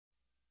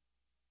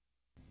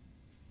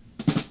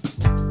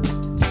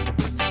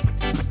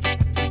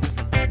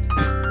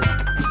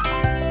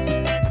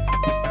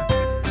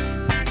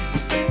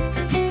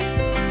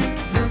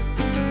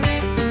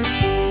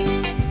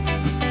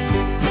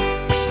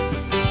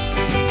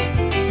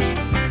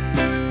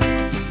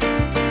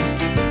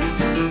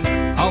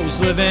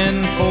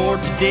living for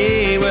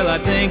today, well I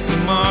think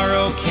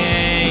tomorrow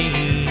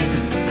came.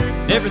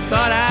 Never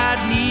thought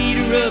I'd need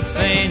a roof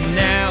and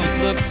now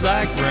it looks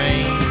like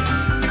rain.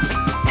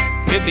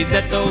 Could be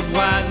that those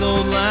wise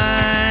old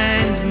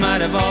lines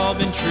might have all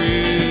been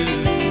true,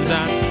 'cause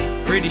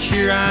I'm pretty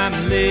sure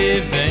I'm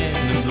living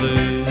the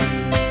blues.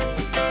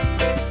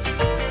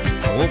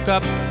 I woke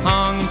up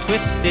hung and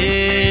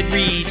twisted,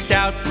 reached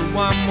out for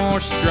one more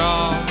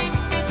straw.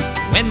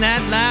 When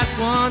that last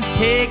one's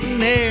taken,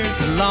 there's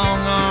the long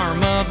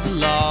arm of the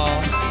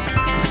law.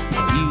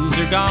 My wheels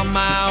are gone,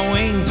 my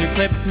wings are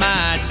clipped,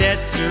 my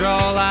debts are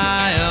all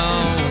I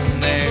own.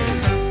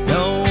 There's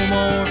no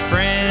more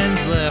friends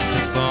left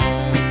to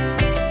phone.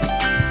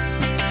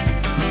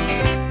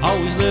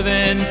 Always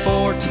living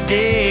for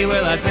today,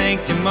 well I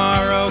think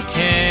tomorrow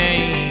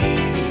came.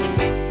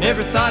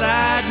 Never thought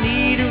I'd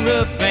need a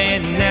roof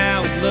and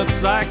now it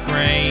looks like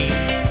rain.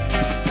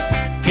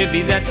 Could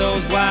be that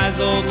those wise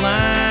old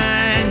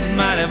lines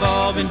might have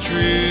all been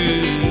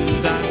true.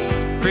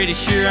 I'm pretty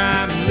sure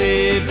I'm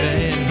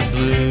living the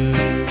blues.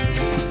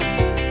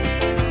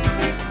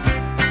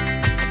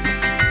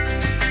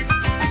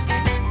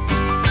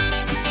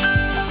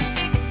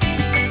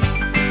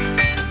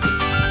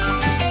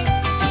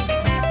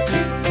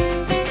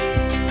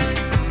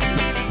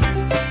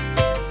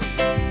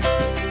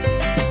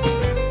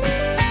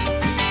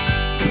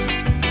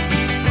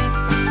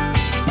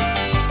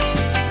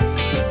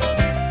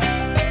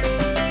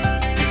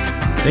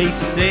 They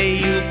say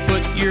you'll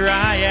put your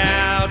eye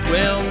out,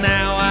 well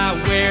now I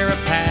wear a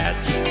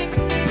patch.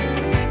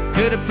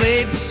 Could have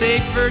played with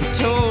safer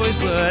toys,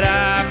 but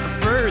I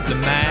preferred the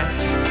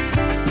match.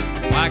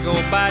 Why go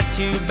buy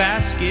two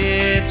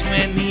baskets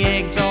when the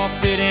eggs all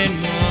fit in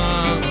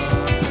one?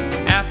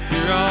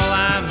 After all,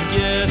 I'm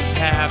just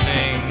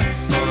having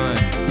fun.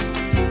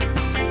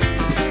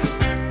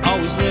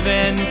 Always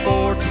living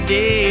for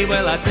today,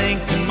 well I think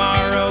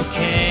tomorrow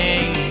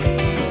came.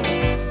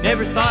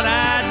 Never thought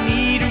I'd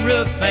need a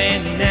roof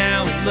and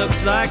now it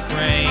looks like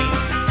rain.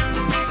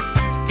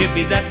 Could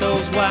be that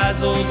those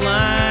wise old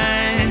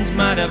lines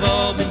might have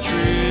all been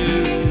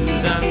true.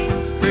 I'm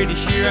pretty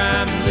sure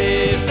I'm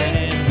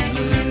living the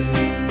blues.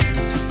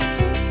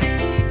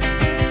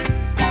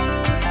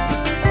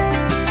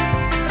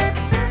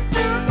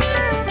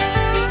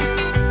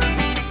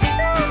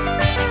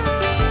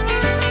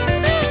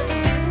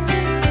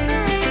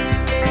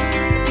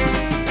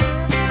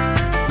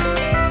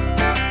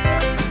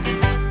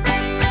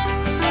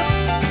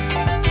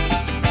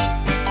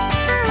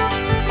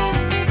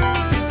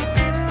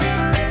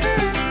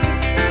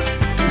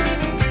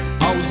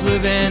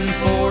 Living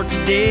for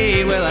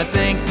today, well I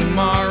think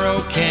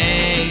tomorrow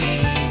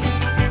came.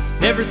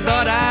 Never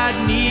thought I'd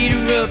need a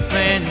roof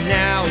and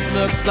now it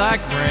looks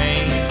like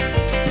rain.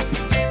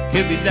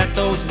 Could be that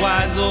those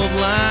wise old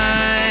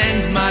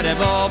lines might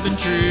have all been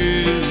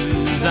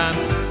true. I'm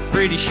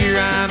pretty sure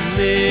I'm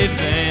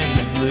living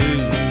the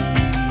blues.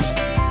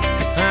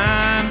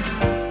 I'm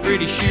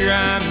pretty sure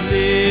I'm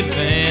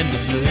living the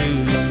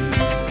blues.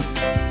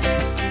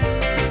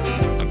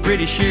 I'm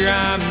pretty sure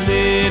I'm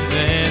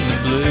living the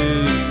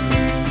blues.